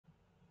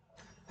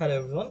Hello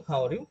everyone,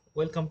 how are you?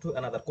 Welcome to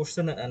another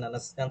question and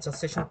answer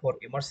session for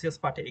MRCS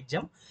part A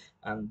exam,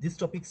 and these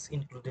topics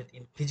included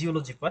in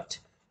physiology part.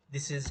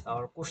 This is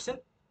our question: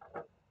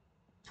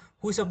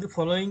 which of the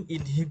following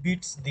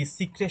inhibits the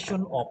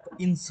secretion of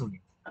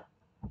insulin?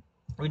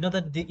 We know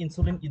that the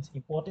insulin is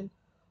important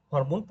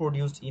hormone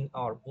produced in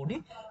our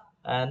body,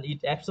 and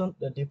it acts on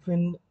the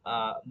different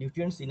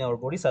nutrients in our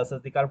body such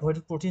as the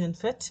carbohydrate, protein and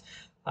fat.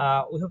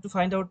 We have to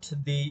find out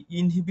the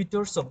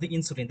inhibitors of the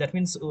insulin. That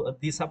means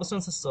the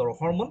substances or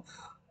hormone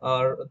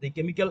or the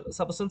chemical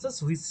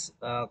substances which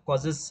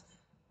causes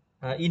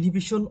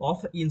inhibition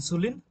of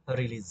insulin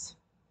release.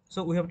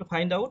 So we have to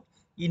find out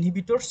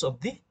inhibitors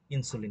of the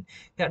insulin.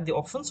 Here the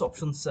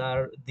options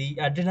are the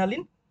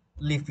adrenaline,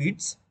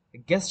 lipids,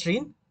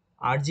 gastrin,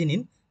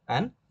 arginine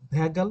and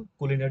vagal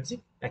cholinergic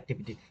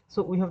activity.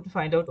 So we have to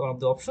find out one of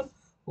the option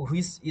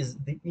which is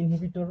the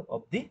inhibitor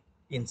of the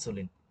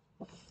insulin.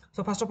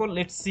 So first of all,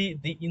 let's see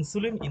the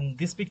insulin. In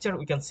this picture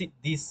we can see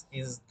this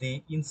is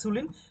the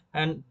insulin,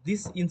 and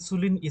this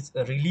insulin is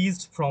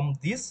released from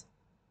this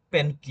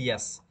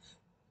pancreas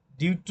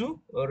due to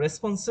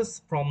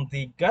responses from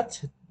the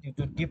gut due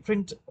to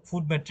different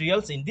food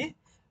materials in the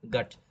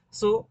gut.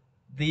 So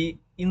the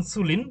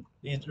insulin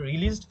is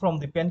released from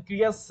the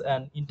pancreas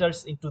and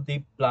enters into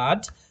the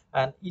blood,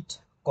 and it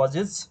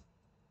causes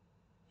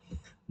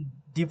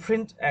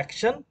different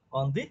action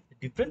on the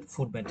different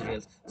food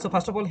materials. So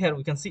first of all, here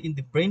we can see in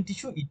the brain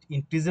tissue it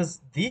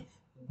increases the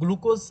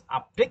glucose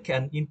uptake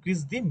and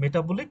increase the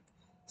metabolic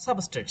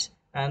substrates.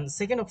 And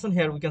second option,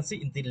 here we can see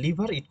in the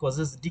liver it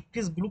causes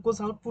decreased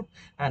glucose output,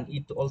 and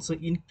it also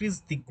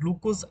increase the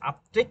glucose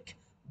uptake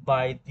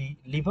by the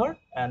liver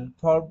and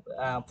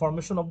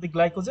formation of the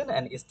glycogen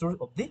and storage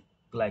of the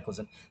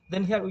glycogen.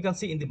 Then here we can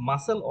see in the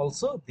muscle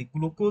also the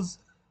glucose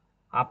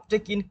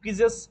uptake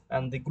increases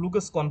and the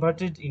glucose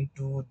converted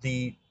into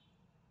the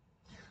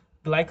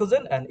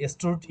glycogen and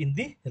stored in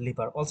the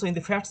liver. Also in the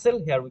fat cell,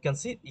 here we can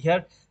see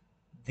here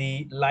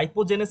the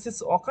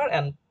lipogenesis occur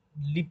and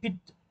lipid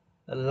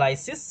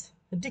lysis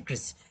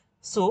decrease.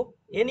 So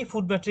any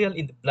food material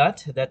in the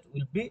blood that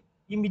will be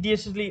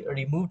immediately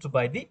removed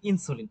by the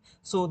insulin.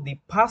 So the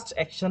first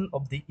action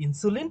of the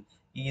insulin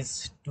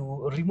is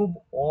to remove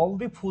all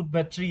the food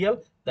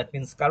material, that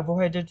means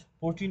carbohydrate,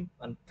 protein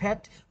and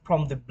fat,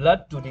 from the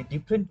blood to the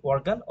different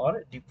organ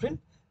or different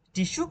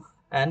tissue,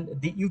 and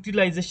the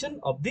utilization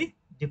of the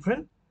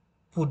different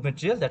food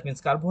material, that means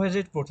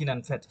carbohydrate, protein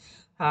and fat.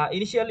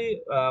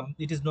 Initially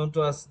it is known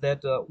to us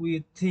that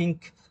we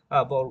think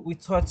about, we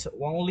thought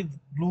only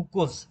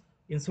glucose,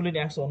 insulin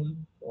acts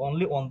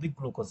only on the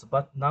glucose,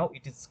 but now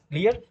it is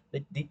clear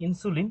that the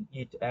insulin,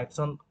 it acts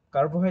on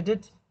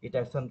carbohydrate, it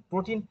acts on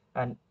protein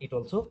and it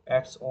also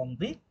acts on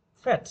the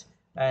fat,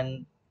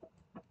 and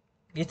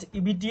it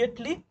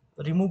immediately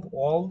remove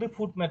all the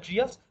food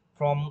materials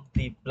from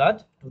the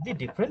blood to the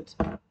different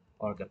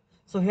organ.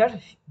 So here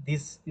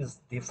this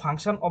is the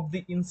function of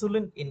the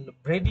insulin in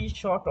very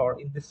short or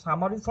in the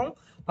summary form.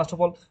 First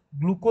of all,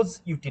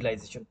 glucose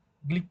utilization.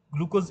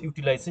 Glucose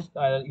utilization,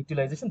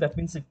 that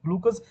means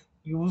glucose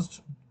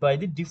used by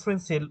the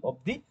different cell of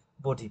the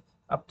body.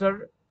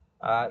 After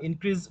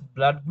increase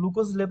blood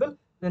glucose level,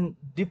 then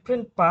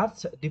different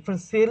parts, different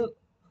cell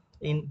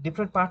in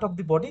different part of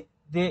the body,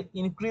 they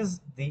increase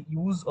the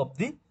use of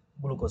the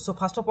glucose. So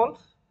first of all,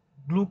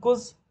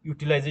 glucose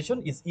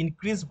utilization is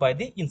increased by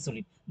the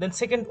insulin. Then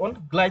second one,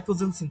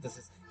 glycogen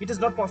synthesis. It is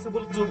not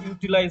possible to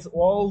utilize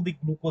all the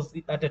glucose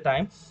at a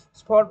time.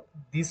 For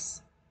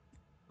this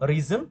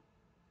reason,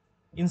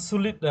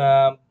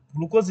 insulin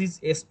glucose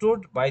is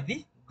stored by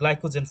the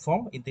glycogen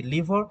form in the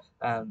liver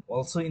and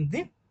also in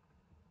the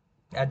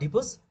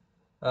adipose,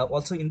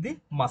 also in the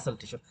muscle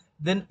tissue.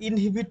 Then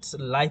inhibits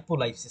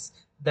lipolysis.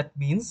 That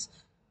means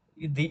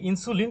the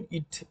insulin,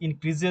 it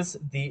increases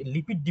the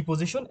lipid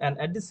deposition and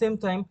at the same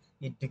time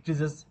it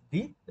decreases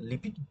the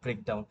lipid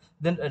breakdown.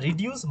 Then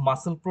reduce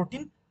muscle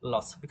protein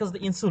loss, because the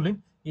insulin,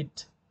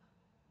 it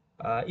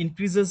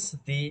increases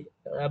the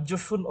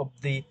absorption of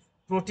the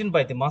protein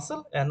by the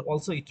muscle, and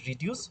also it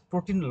reduces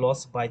protein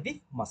loss by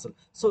the muscle.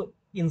 So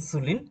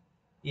insulin,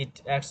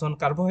 it acts on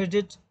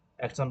carbohydrate,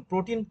 acts on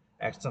protein,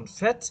 acts on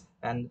fat,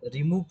 and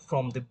remove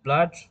from the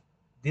blood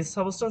these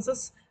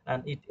substances,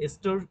 and it is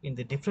stored in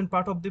the different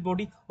part of the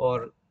body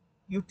or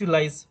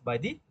utilized by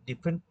the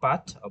different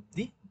part of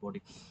the body.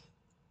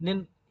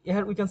 Then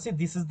here we can see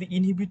this is the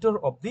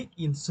inhibitor of the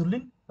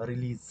insulin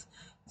release.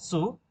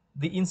 So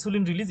the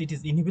insulin release, it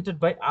is inhibited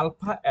by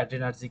alpha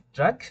adrenergic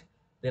drug,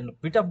 then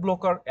beta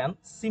blocker and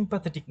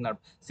sympathetic nerve.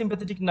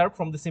 Sympathetic nerve,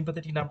 from the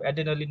sympathetic nerve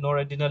adrenaline,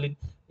 noradrenaline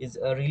is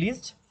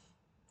released,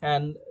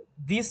 and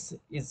this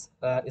is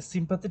a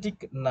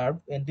sympathetic nerve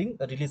ending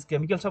release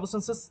chemical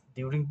substances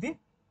during the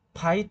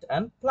fight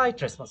and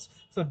flight response.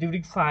 So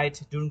during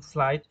fight, during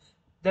flight,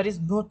 there is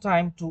no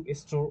time to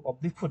store of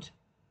the food.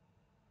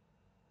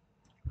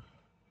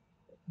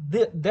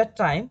 That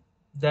time,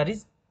 there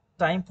is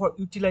time for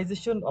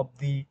utilization of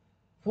the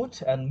food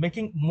and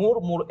making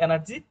more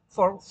energy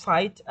for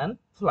fight and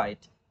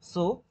flight.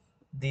 So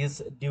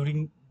this,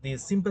 during the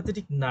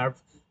sympathetic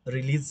nerve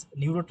release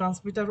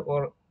neurotransmitter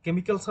or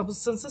chemical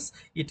substances.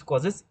 It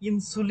causes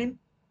insulin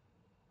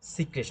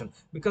secretion,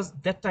 because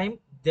that time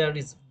there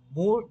is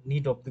more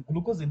need of the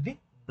glucose in the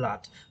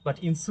blood,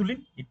 but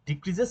insulin, it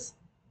decreases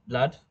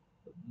blood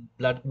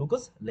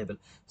glucose level.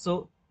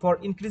 So for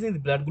increasing the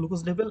blood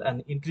glucose level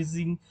and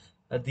increasing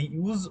the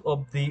use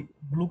of the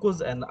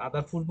glucose and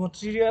other food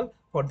material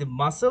for the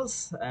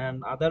muscles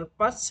and other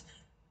parts,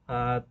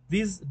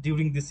 these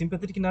during the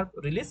sympathetic nerve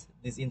release,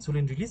 this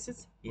insulin release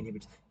is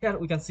inhibited. Here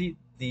we can see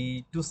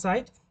the two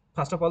sides.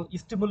 First of all,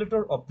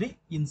 stimulator of the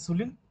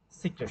insulin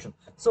secretion.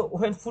 So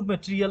when food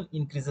material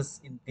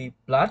increases in the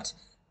blood,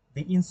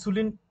 the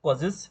insulin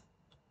causes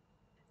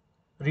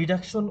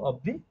reduction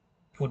of the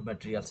food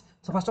materials.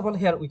 So first of all,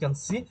 here we can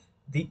see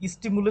the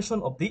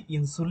stimulation of the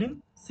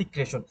insulin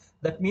secretion.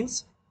 That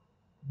means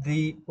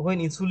the when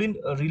insulin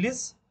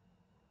release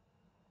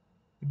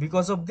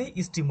because of the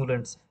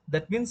stimulants,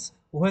 that means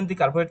when the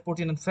carbohydrate,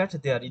 protein and fat,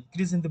 they are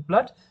increased in the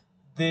blood,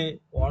 they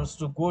wants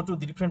to go to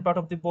the different part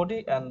of the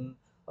body and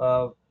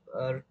uh,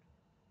 uh,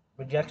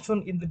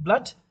 reaction in the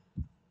blood.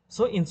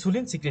 So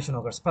insulin secretion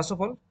occurs. First of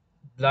all,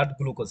 blood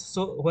glucose.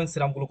 So when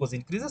serum glucose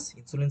increases,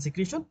 insulin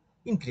secretion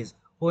increase.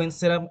 When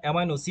serum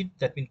amino acid,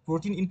 that means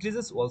protein,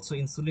 increases, also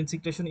insulin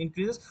secretion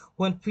increases.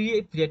 When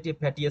free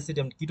fatty acid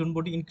and ketone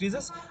body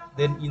increases,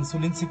 then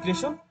insulin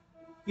secretion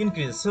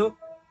increases. So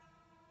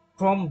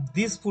from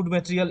this food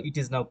material, it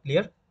is now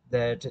clear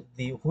that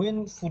the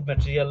when food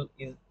material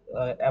is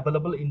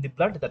available in the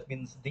blood, that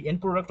means the end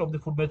product of the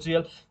food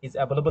material is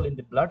available in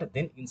the blood,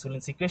 then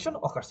insulin secretion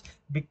occurs.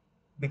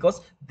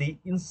 Because the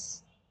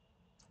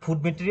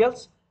food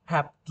materials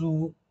have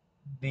to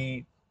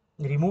be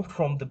removed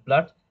from the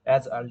blood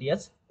as early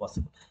as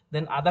possible.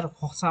 Then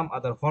some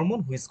other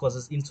hormone which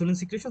causes insulin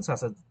secretion,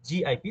 such as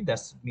GIP,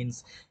 that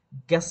means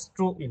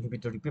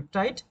gastroinhibitory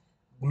peptide,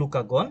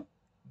 glucagon,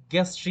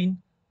 gastrin,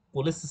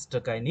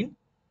 cholecystokinin,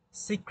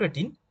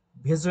 secretin,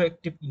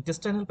 vasoactive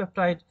intestinal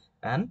peptide,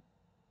 and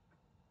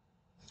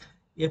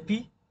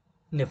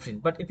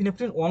epinephrine. But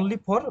epinephrine only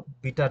for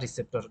beta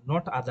receptor,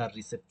 not other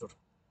receptor.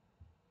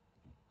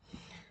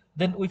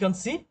 Then we can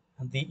see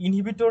the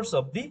inhibitors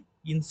of the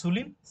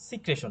insulin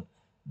secretion.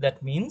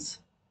 That means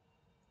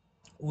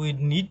we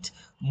need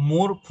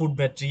more food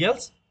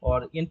materials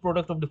or end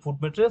product of the food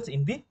materials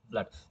in the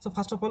blood. So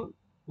first of all,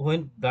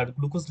 when blood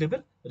glucose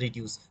level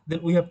reduce,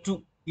 then we have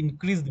to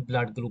increase the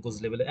blood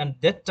glucose level, and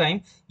that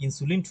time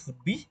insulin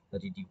should be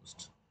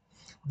reduced.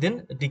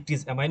 Then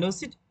decrease amino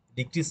acid,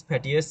 decrease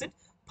fatty acid,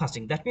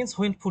 fasting. That means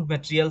when food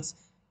materials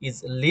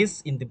is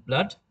less in the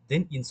blood,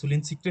 then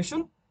insulin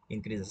secretion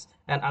increases.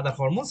 And other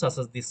hormones such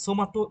as the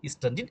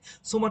somatostatin.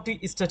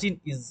 Somatostatin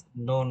is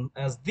known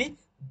as the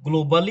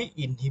globally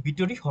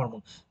inhibitory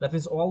hormone. That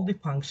means all the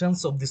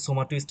functions of the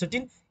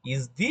somatostatin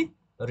is the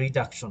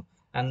reduction,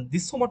 and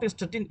this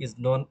somatostatin is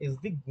known as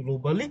the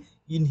globally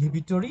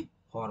inhibitory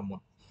hormone.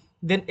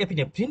 Then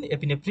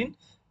norepinephrine,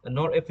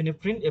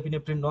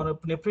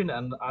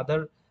 and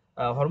other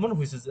hormone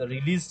which is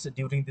released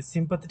during the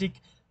sympathetic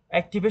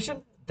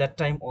activation. That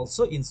time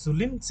also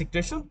insulin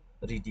secretion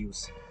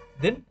reduce.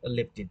 Then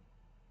leptin.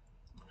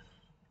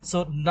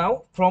 So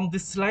now from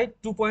this slide,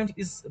 2 point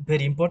is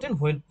very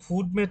important. When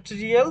food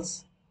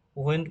materials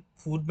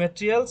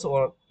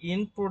or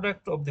in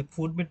product of the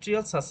food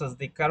materials such as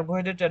the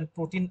carbohydrate and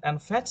protein and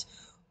fat,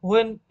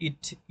 when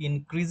it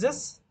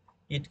increases,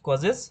 it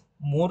causes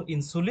more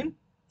insulin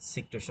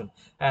secretion,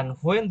 and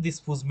when this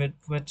food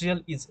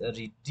material is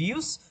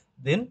reduced,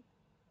 then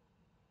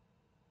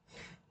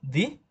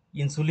the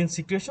insulin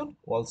secretion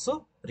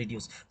also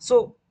reduce.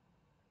 So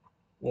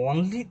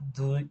only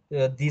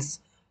these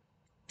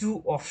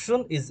two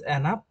option is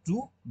enough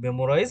to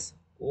memorize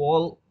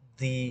all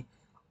the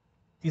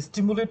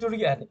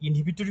stimulatory and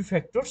inhibitory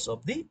factors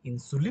of the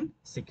insulin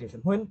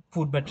secretion. When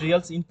food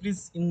materials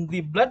increase in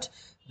the blood,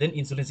 then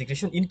insulin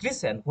secretion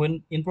increase, and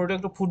when in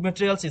product of food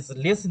materials is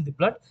less in the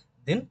blood,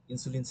 then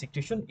insulin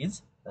secretion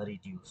is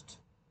reduced.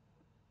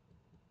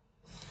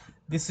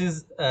 This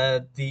is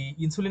the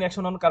insulin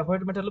action on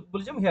carbohydrate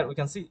metabolism. Here we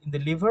can see in the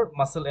liver,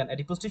 muscle, and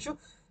adipose tissue.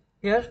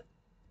 Here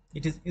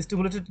it is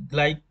stimulate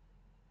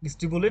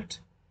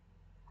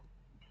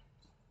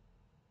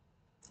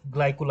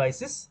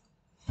glycolysis.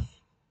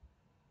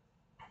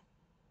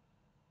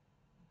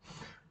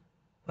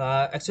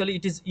 Actually,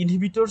 it is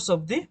inhibitors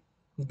of the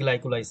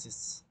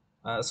glycolysis.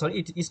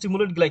 It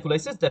stimulates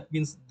glycolysis. That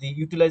means the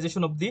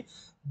utilization of the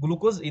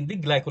glucose in the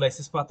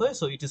glycolysis pathway.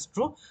 So it is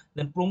true.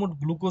 Then promote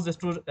glucose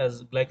storage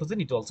as glycogen.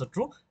 It also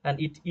true,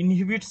 and it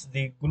inhibits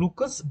the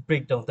glucose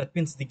breakdown. That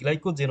means the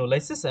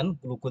glycogenolysis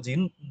and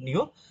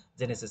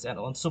gluconeogenesis. And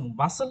also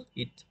muscle,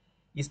 it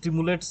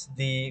stimulates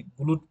the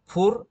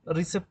GLUT4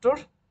 receptor.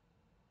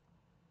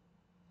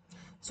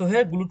 So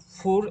here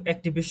GLUT4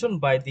 activation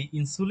by the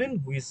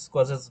insulin, which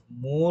causes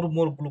more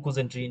glucose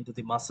entry into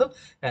the muscle,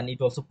 and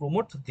it also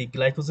promotes the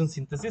glycogen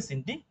synthesis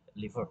in the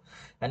liver.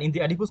 And in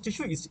the adipose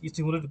tissue, it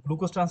stimulates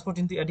glucose transport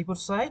in the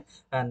adipose side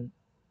and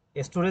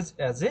storage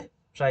as a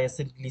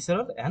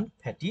triacylglycerol and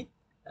fatty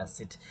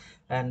acid.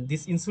 And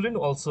this insulin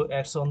also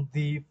acts on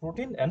the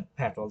protein and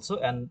fat also,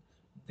 and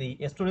the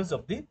storage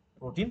of the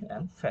protein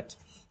and fat.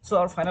 So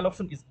our final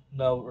option is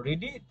now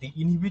ready. The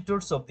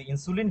inhibitors of the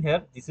insulin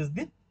here, this is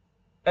the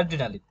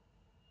adrenaline.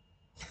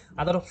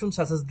 Other options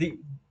such as the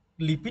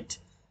lipid.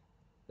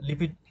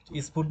 Lipid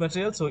is food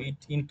material, so it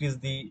increase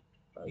the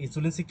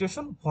insulin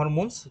secretion.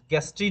 Hormones,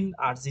 gastrin,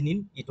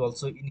 arginine, it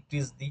also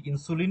increase the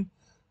insulin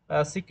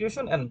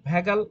secretion. And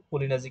vagal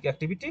cholinergic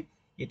activity,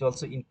 it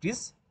also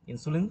increase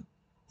insulin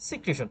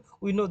secretion.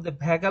 We know the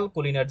vagal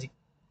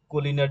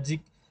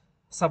cholinergic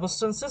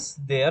substances,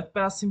 they are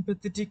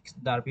parasympathetic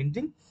nerve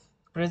ending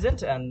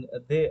present, and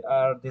they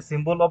are the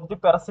symbol of the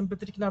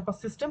parasympathetic nervous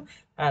system.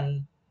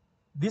 And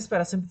this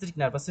parasympathetic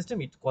nervous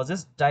system, it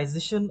causes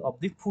digestion of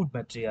the food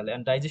material,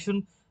 and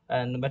digestion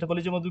and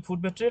metabolism of the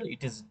food material,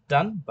 it is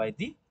done by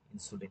the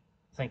insulin.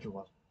 Thank you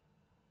all.